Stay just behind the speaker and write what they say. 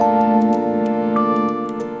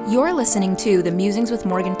You're listening to the Musings with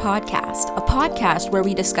Morgan podcast, a podcast where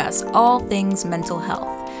we discuss all things mental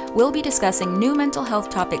health. We'll be discussing new mental health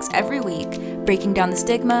topics every week, breaking down the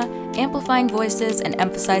stigma, amplifying voices, and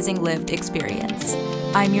emphasizing lived experience.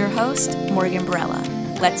 I'm your host, Morgan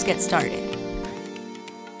Barella. Let's get started.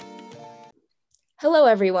 Hello,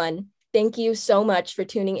 everyone. Thank you so much for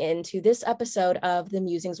tuning in to this episode of the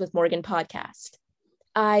Musings with Morgan podcast.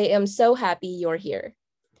 I am so happy you're here.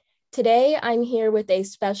 Today, I'm here with a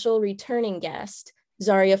special returning guest,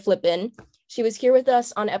 Zaria Flippin. She was here with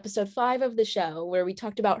us on episode 5 of the show, where we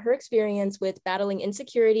talked about her experience with battling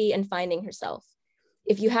insecurity and finding herself.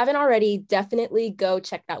 If you haven't already, definitely go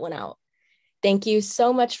check that one out. Thank you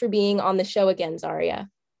so much for being on the show again, Zaria.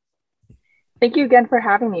 Thank you again for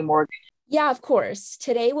having me, Morgan. Yeah, of course.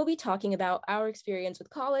 Today, we'll be talking about our experience with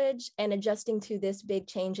college and adjusting to this big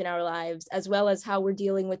change in our lives, as well as how we're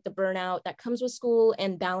dealing with the burnout that comes with school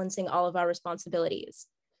and balancing all of our responsibilities.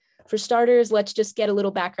 For starters, let's just get a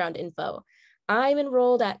little background info. I'm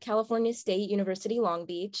enrolled at California State University, Long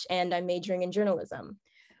Beach, and I'm majoring in journalism.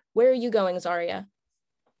 Where are you going, Zaria?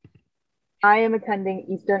 I am attending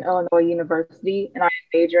Eastern Illinois University, and I'm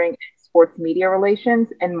majoring in sports media relations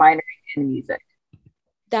and minoring in music.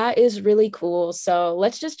 That is really cool. So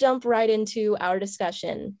let's just jump right into our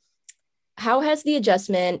discussion. How has the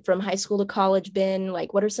adjustment from high school to college been?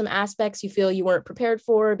 Like, what are some aspects you feel you weren't prepared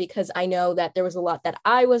for? Because I know that there was a lot that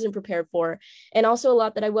I wasn't prepared for, and also a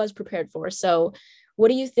lot that I was prepared for. So what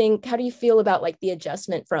do you think? How do you feel about like the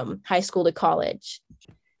adjustment from high school to college?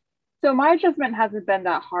 So my adjustment hasn't been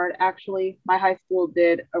that hard, actually. My high school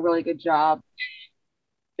did a really good job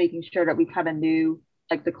making sure that we kind of knew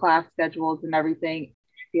like the class schedules and everything.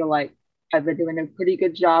 I feel like I've been doing a pretty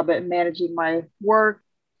good job at managing my work.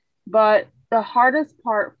 But the hardest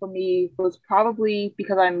part for me was probably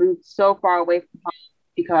because I moved so far away from home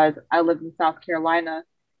because I live in South Carolina.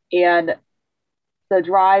 And the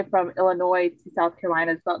drive from Illinois to South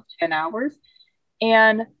Carolina is about 10 hours.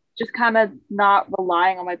 And just kind of not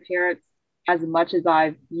relying on my parents as much as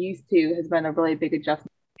I've used to has been a really big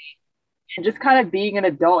adjustment. And just kind of being an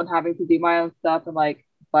adult and having to do my own stuff and like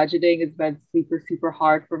budgeting has been super, super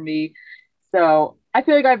hard for me. So I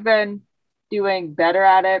feel like I've been doing better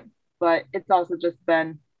at it, but it's also just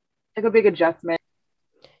been like a big adjustment.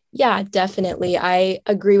 Yeah, definitely. I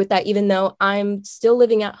agree with that, even though I'm still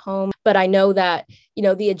living at home, but I know that,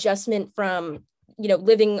 the adjustment from,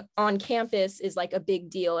 living on campus is like a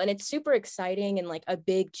big deal, and it's super exciting and like a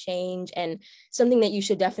big change and something that you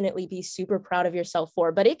should definitely be super proud of yourself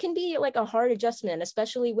for. But it can be like a hard adjustment,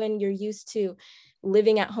 especially when you're used to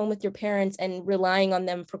living at home with your parents and relying on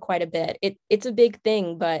them for quite a bit. It's a big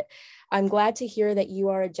thing, but I'm glad to hear that you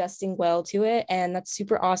are adjusting well to it, and that's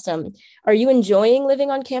super awesome. Are you enjoying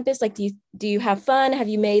living on campus? Like, do you have fun? Have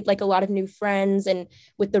you made like a lot of new friends? And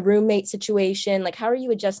with the roommate situation, like, how are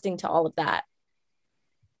you adjusting to all of that?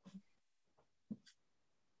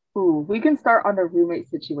 Ooh, we can start on the roommate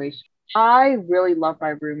situation. I really love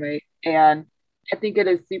my roommate, and I think it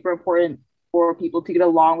is super important for people to get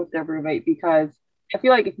along with their roommate because I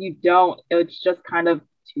feel like if you don't, it's just kind of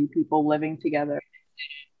two people living together,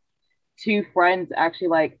 two friends actually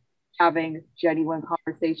like having genuine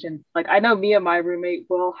conversations. Like I know me and my roommate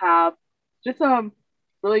will have just some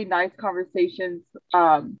really nice conversations,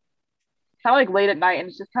 kind of like late at night, and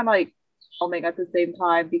it's just kind of like calming at the same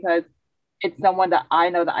time because it's someone that I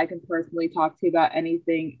know that I can personally talk to about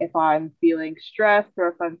anything. If I'm feeling stressed or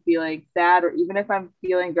if I'm feeling sad or even if I'm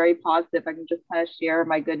feeling very positive, I can just kind of share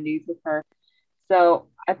my good news with her. So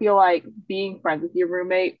I feel like being friends with your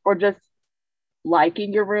roommate or just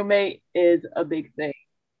liking your roommate is a big thing.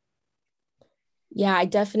 Yeah, I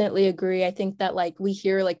definitely agree. I think that like we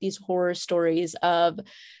hear like these horror stories of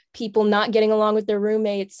people not getting along with their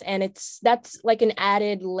roommates, and that's like an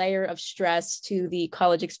added layer of stress to the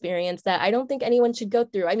college experience that I don't think anyone should go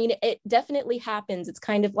through. I mean, it definitely happens. It's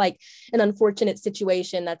kind of like an unfortunate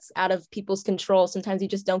situation that's out of people's control. Sometimes you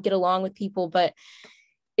just don't get along with people, but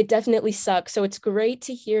it definitely sucks. So it's great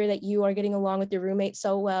to hear that you are getting along with your roommate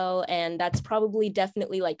so well, and that's probably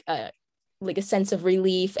definitely like a sense of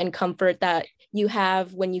relief and comfort that you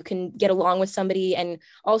have when you can get along with somebody and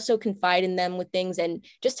also confide in them with things and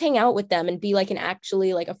just hang out with them and be like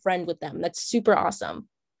actually like a friend with them. That's super awesome.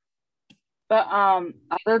 But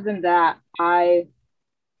other than that, I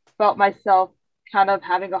felt myself kind of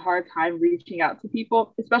having a hard time reaching out to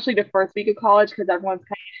people, especially the first week of college because everyone's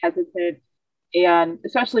kind of hesitant. And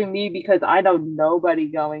especially me because I know nobody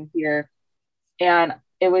going here. And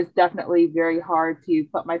it was definitely very hard to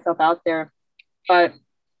put myself out there. But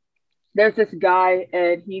there's this guy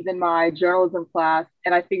and he's in my journalism class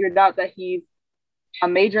and I figured out that he's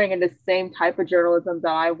I'm majoring in the same type of journalism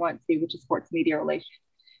that I want to, which is sports media relations.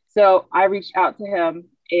 So I reached out to him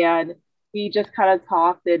and we just kind of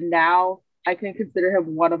talked. And now I can consider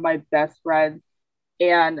him one of my best friends.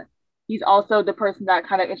 And he's also the person that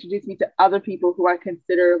kind of introduced me to other people who I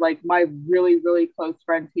consider like my really, really close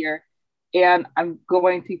friends here. And I'm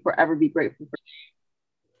going to forever be grateful for.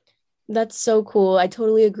 That's so cool. I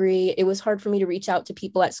totally agree. It was hard for me to reach out to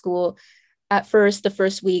people at school at first, the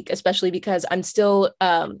first week, especially because I'm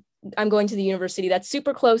going to the university that's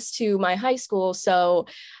super close to my high school. So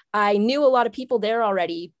I knew a lot of people there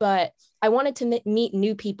already, but I wanted to meet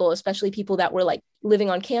new people, especially people that were like living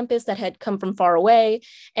on campus that had come from far away.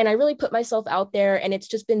 And I really put myself out there. And it's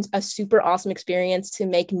just been a super awesome experience to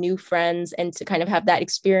make new friends and to kind of have that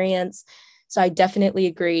experience. So I definitely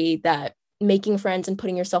agree that making friends and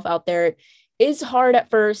putting yourself out there is hard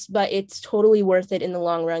at first, but it's totally worth it in the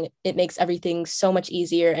long run. It makes everything so much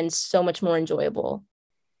easier and so much more enjoyable.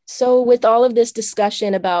 So with all of this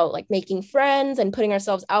discussion about like making friends and putting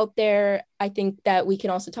ourselves out there, I think that we can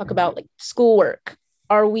also talk about like schoolwork.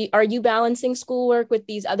 Are you balancing schoolwork with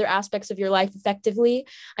these other aspects of your life effectively?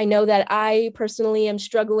 I know that I personally am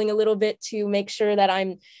struggling a little bit to make sure that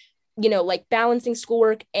I'm like balancing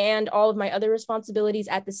schoolwork and all of my other responsibilities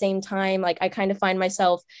at the same time. Like I kind of find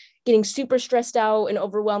myself getting super stressed out and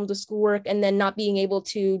overwhelmed with schoolwork and then not being able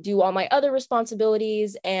to do all my other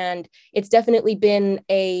responsibilities. And it's definitely been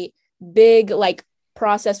a big like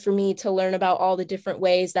process for me to learn about all the different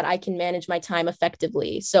ways that I can manage my time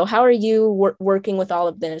effectively. So how are you working with all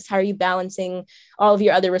of this? How are you balancing all of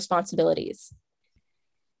your other responsibilities?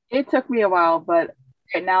 It took me a while, but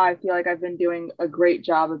right now I feel like I've been doing a great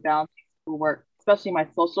job of balancing schoolwork, especially my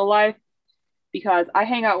social life, because I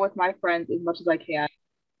hang out with my friends as much as I can.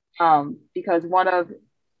 Because one of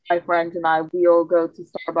my friends and I will go to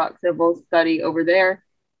Starbucks and we'll study over there.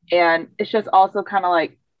 And it's just also kind of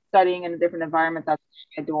like studying in a different environment that's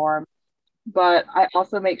my dorm. But I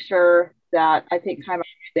also make sure that I take time out of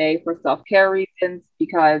the day for self-care reasons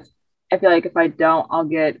because I feel like if I don't, I'll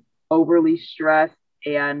get overly stressed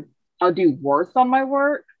and I'll do worse on my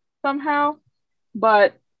work somehow.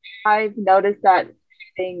 But I've noticed that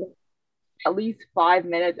taking at least 5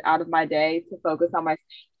 minutes out of my day to focus on my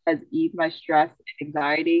has eased my stress and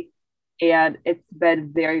anxiety. And it's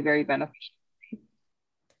been very, very beneficial.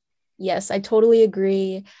 Yes, I totally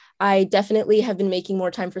agree. I definitely have been making more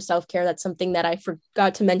time for self-care. That's something that I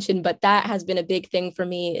forgot to mention, but that has been a big thing for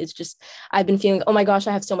me is just I've been feeling, oh my gosh,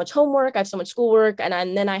 I have so much homework, I have so much schoolwork,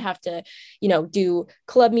 and then I have to, do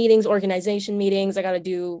club meetings, organization meetings. I got to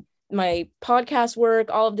do my podcast work,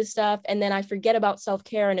 all of this stuff, and then I forget about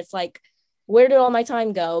self-care and it's like where did all my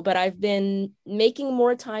time go? But I've been making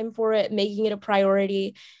more time for it, making it a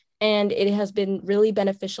priority. And it has been really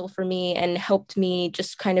beneficial for me and helped me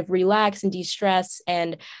just kind of relax and de stress.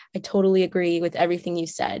 And I totally agree with everything you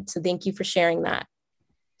said. So thank you for sharing that.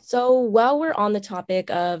 So while we're on the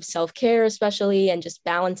topic of self care, especially, and just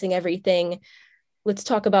balancing everything, let's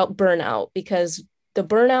talk about burnout because the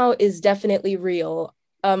burnout is definitely real.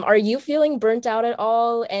 Are you feeling burnt out at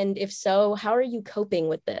all? And if so, how are you coping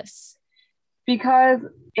with this? Because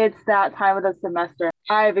it's that time of the semester,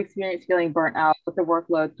 I've experienced feeling burnt out with the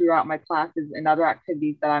workload throughout my classes and other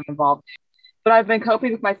activities that I'm involved in. But I've been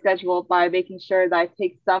coping with my schedule by making sure that I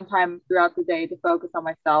take some time throughout the day to focus on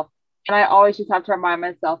myself. And I always just have to remind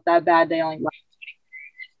myself that a bad day only lasts.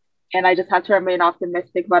 And I just have to remain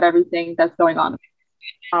optimistic about everything that's going on.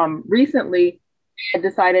 Recently, I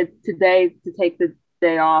decided today to take the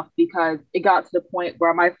day off because it got to the point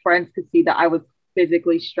where my friends could see that I was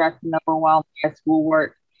physically stressed and overwhelmed by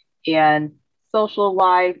schoolwork and social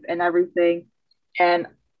life and everything. And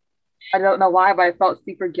I don't know why, but I felt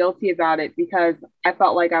super guilty about it because I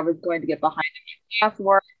felt like I was going to get behind in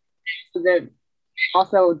classwork. So then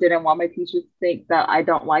also didn't want my teachers to think that I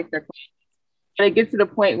don't like their class. But it gets to the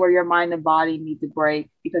point where your mind and body need to break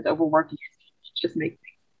because overworking just makes.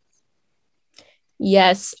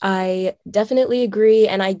 Yes, I definitely agree.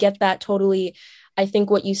 And I get that totally. I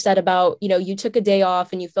think what you said about, you took a day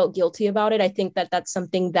off and you felt guilty about it. I think that that's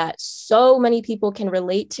something that so many people can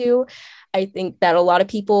relate to. I think that a lot of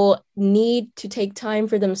people need to take time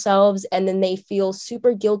for themselves and then they feel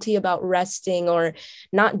super guilty about resting or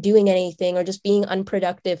not doing anything or just being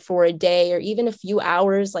unproductive for a day or even a few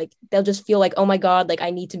hours. Like they'll just feel like, oh my God, like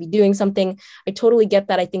I need to be doing something. I totally get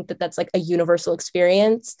that. I think that that's like a universal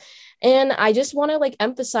experience. And I just want to like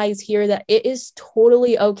emphasize here that it is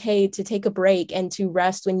totally okay to take a break and to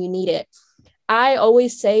rest when you need it. I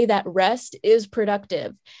always say that rest is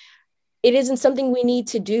productive. it isn't something we need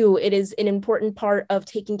to do. It is an important part of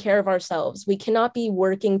taking care of ourselves. We cannot be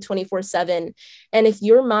working 24/7. And if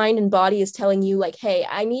your mind and body is telling you like, hey,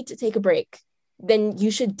 I need to take a break, then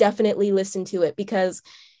you should definitely listen to it, because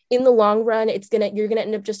in the long run, you're gonna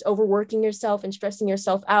end up just overworking yourself and stressing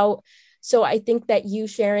yourself out. So I think that you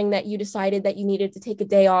sharing that you decided that you needed to take a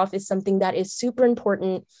day off is something that is super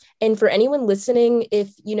important. And for anyone listening,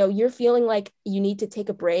 if you're feeling like you need to take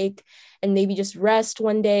a break and maybe just rest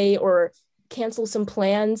one day or cancel some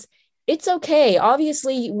plans, it's okay.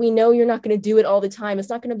 Obviously, we know you're not going to do it all the time. It's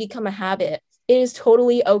not going to become a habit. It is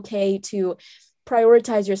totally okay to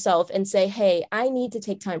prioritize yourself and say, hey, I need to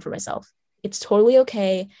take time for myself. It's totally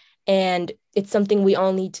okay. And it's something we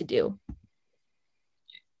all need to do.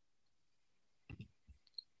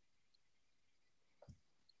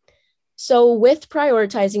 So with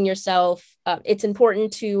prioritizing yourself, it's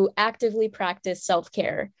important to actively practice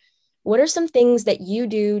self-care. What are some things that you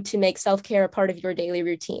do to make self-care a part of your daily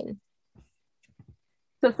routine?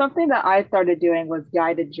 So something that I started doing was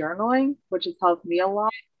guided journaling, which has helped me a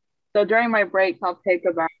lot. So during my breaks, I'll take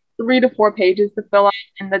about 3 to 4 pages to fill out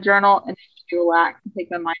in the journal and just relax and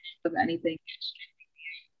take my mind off of anything.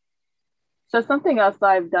 So something else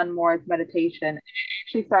that I've done more is meditation. I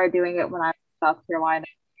actually started doing it when I was in South Carolina.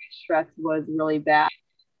 Stress was really bad,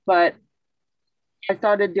 but I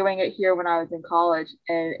started doing it here when I was in college,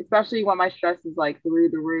 and especially when my stress is like through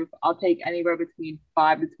the roof, I'll take anywhere between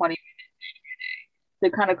 5 to 20 minutes to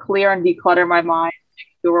kind of clear and declutter my mind,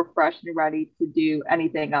 feel refreshed and ready to do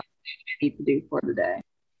anything else I need to do for the day.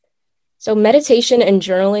 So meditation and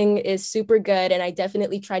journaling is super good, and I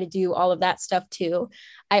definitely try to do all of that stuff too.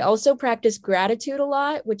 I also practice gratitude a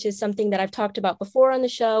lot, which is something that I've talked about before on the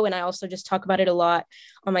show, and I also just talk about it a lot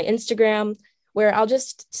on my Instagram, where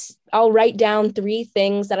I'll write down 3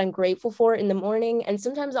 things that I'm grateful for in the morning, and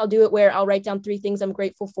sometimes I'll do it where I'll write down 3 things I'm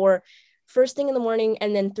grateful for first thing in the morning,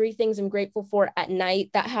 and then 3 things I'm grateful for at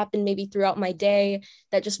night that happened maybe throughout my day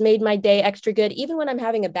that just made my day extra good. Even when I'm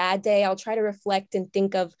having a bad day, I'll try to reflect and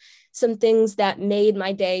think of some things that made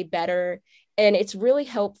my day better. And it's really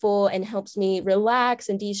helpful and helps me relax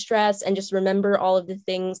and de-stress and just remember all of the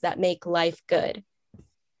things that make life good.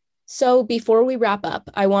 So before we wrap up,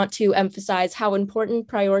 I want to emphasize how important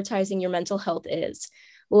prioritizing your mental health is.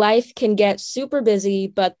 Life can get super busy,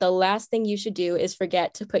 but the last thing you should do is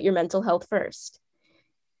forget to put your mental health first.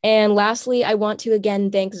 And lastly, I want to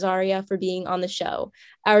again thank Zaria for being on the show.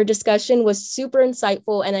 Our discussion was super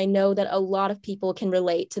insightful, and I know that a lot of people can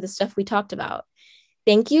relate to the stuff we talked about.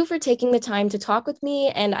 Thank you for taking the time to talk with me,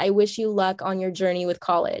 and I wish you luck on your journey with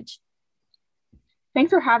college.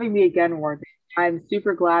 Thanks for having me again, Morgan. I'm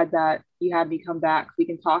super glad that you had me come back so we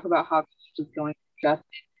can talk about how college is going for Justin.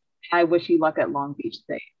 I wish you luck at Long Beach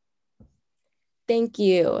State. Thank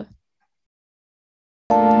you.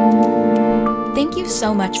 Thank you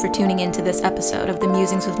so much for tuning into this episode of the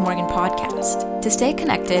Musings with Morgan podcast. To stay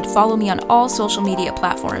connected, follow me on all social media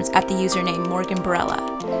platforms at the username Morgan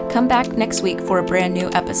Barella. Come back next week for a brand new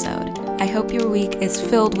episode. I hope your week is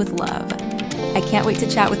filled with love. I can't wait to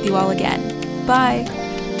chat with you all again. Bye!